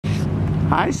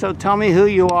Hi, so tell me who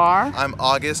you are. I'm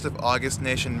August of August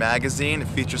Nation magazine. It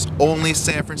features only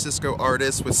San Francisco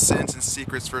artists with sins and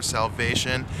secrets for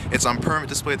salvation. It's on permanent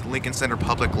display at the Lincoln Center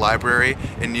Public Library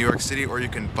in New York City, or you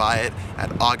can buy it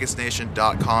at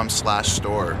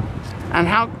augustnation.com/store. And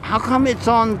how come it's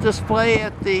on display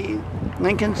at the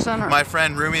Lincoln Center? My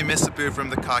friend Rumi Misabu from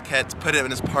the Coquette put it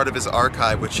in as part of his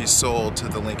archive, which he sold to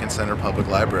the Lincoln Center Public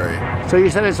Library. So you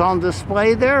said it's on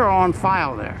display there or on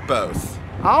file there? Both.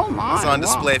 Oh my! It's on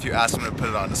display if you ask him to put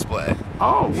it on display.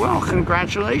 Oh, well,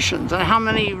 congratulations. And how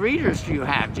many readers do you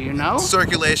have? Do you know?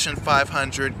 Circulation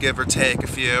 500, give or take a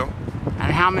few.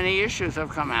 And how many issues have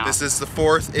come out? This is the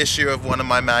 4th issue of one of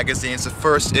my magazines, the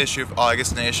first issue of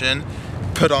August Nation,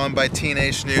 put on by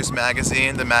Teenage News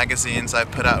magazine, the magazines I've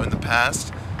put out in the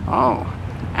past. Oh,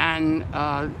 and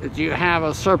do you have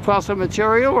a surplus of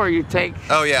material, or you take...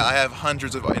 Oh yeah, I have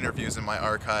hundreds of interviews in my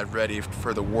archive ready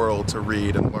for the world to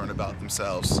read and learn about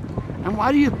themselves. And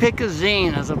why do you pick a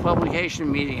zine as a publication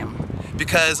medium?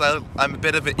 Because I'm a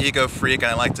bit of an ego freak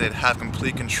and I like to have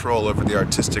complete control over the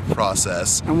artistic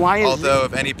process. And why is Although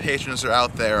if any patrons are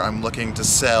out there, I'm looking to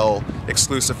sell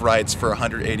exclusive rights for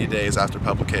 180 days after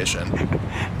publication.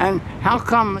 And how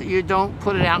come you don't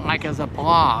put it out like as a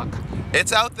blog?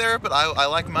 It's out there, but I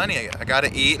like money. I gotta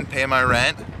eat and pay my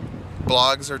rent.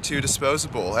 Blogs are too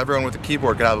disposable. Everyone with a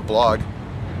keyboard could have a blog.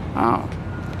 Oh,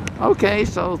 okay,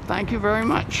 so thank you very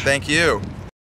much. Thank you.